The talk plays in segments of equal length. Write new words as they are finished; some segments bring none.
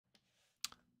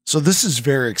So this is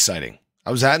very exciting.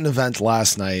 I was at an event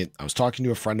last night. I was talking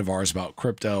to a friend of ours about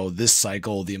crypto, this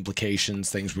cycle, the implications,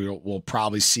 things we'll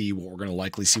probably see, what we're going to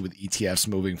likely see with ETFs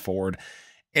moving forward.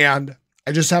 And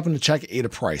I just happened to check ADA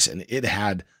price and it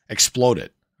had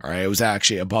exploded. All right. It was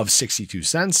actually above 62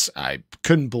 cents. I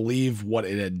couldn't believe what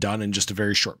it had done in just a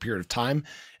very short period of time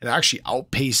and actually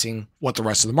outpacing what the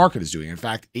rest of the market is doing. In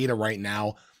fact, ADA right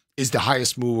now is the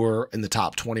highest mover in the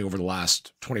top 20 over the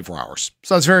last 24 hours.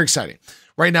 So that's very exciting.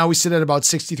 Right now, we sit at about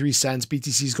 63 cents.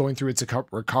 BTC is going through its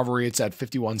recovery. It's at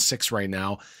 51.6 right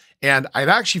now. And I'd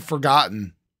actually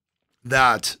forgotten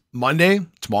that Monday,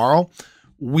 tomorrow,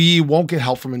 we won't get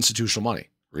help from institutional money.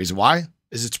 Reason why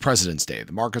is it's President's Day.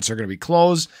 The markets are going to be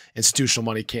closed. Institutional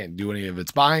money can't do any of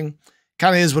its buying.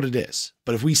 Kind of is what it is.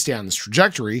 But if we stay on this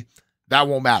trajectory, that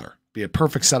won't matter. Be a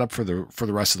perfect setup for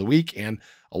the rest of the week. And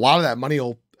a lot of that money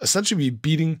will essentially be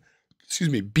beating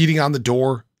on the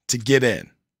door to get in.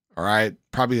 All right.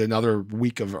 Probably another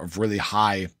week of really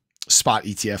high spot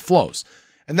ETF flows.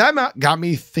 And that got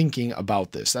me thinking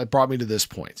about this. That brought me to this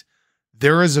point.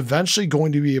 There is eventually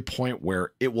going to be a point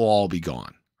where it will all be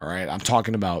gone. All right. I'm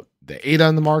talking about the ADA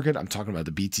in the market. I'm talking about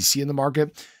the BTC in the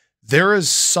market. There is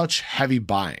such heavy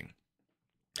buying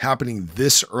happening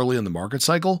this early in the market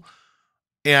cycle.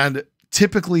 And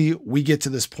typically we get to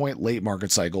this point late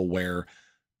market cycle where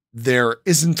there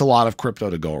isn't a lot of crypto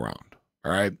to go around.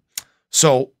 All right.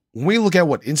 So when we look at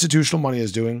what institutional money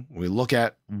is doing, when we look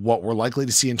at what we're likely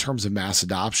to see in terms of mass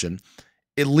adoption,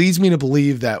 it leads me to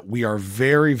believe that we are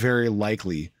very, very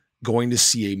likely going to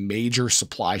see a major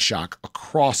supply shock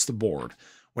across the board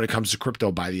when it comes to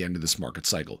crypto by the end of this market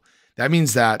cycle. That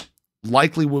means that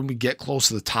likely when we get close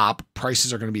to the top,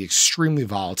 prices are going to be extremely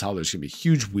volatile. There's going to be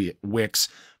huge wicks,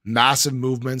 massive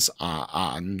movements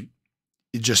on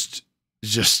just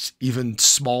even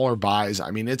smaller buys.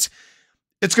 I mean, it's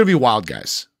going to be wild,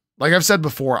 guys. Like I've said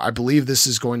before, I believe this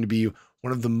is going to be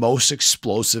one of the most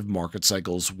explosive market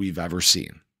cycles we've ever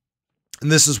seen.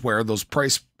 And this is where those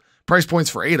price points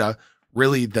for ADA,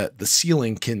 really the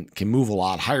ceiling can move a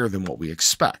lot higher than what we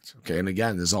expect. Okay. And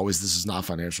again, as always, this is not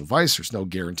financial advice. There's no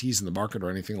guarantees in the market or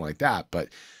anything like that. But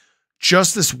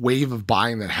just this wave of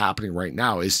buying that's happening right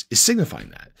now is signifying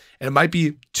that. And it might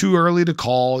be too early to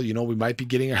call. You know, we might be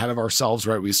getting ahead of ourselves,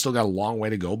 right? We still got a long way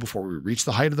to go before we reach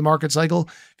the height of the market cycle.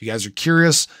 If you guys are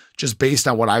curious, just based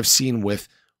on what I've seen with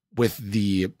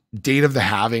the date of the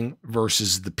halving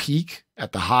versus the peak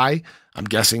at the high, I'm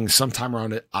guessing sometime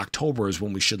around October is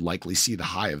when we should likely see the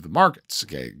high of the markets.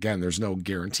 Okay. Again, there's no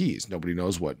guarantees. Nobody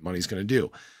knows what money's going to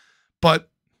do, but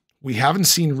we haven't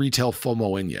seen retail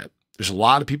FOMO in yet. There's a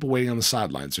lot of people waiting on the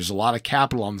sidelines. There's a lot of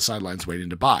capital on the sidelines waiting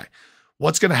to buy.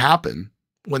 What's going to happen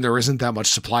when there isn't that much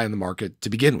supply in the market to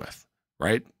begin with,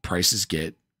 right? Prices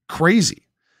get crazy.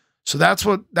 So that's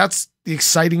the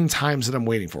exciting times that I'm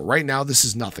waiting for. Right now, this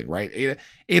is nothing, right?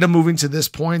 ADA moving to this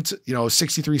point,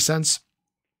 63 cents.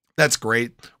 That's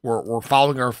great. We're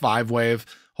following our 5 wave.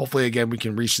 Hopefully, again, we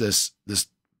can reach this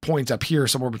point up here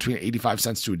somewhere between 85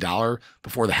 cents to $1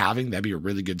 before the halving. That'd be a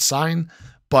really good sign.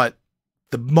 But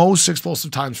the most explosive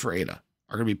times for ADA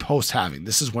are going to be post-halving.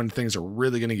 This is when things are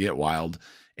really going to get wild.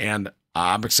 And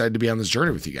I'm excited to be on this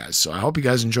journey with you guys. So I hope you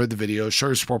guys enjoyed the video. Show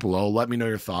your support below. Let me know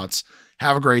your thoughts.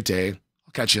 Have a great day.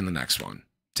 I'll catch you in the next one.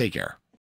 Take care.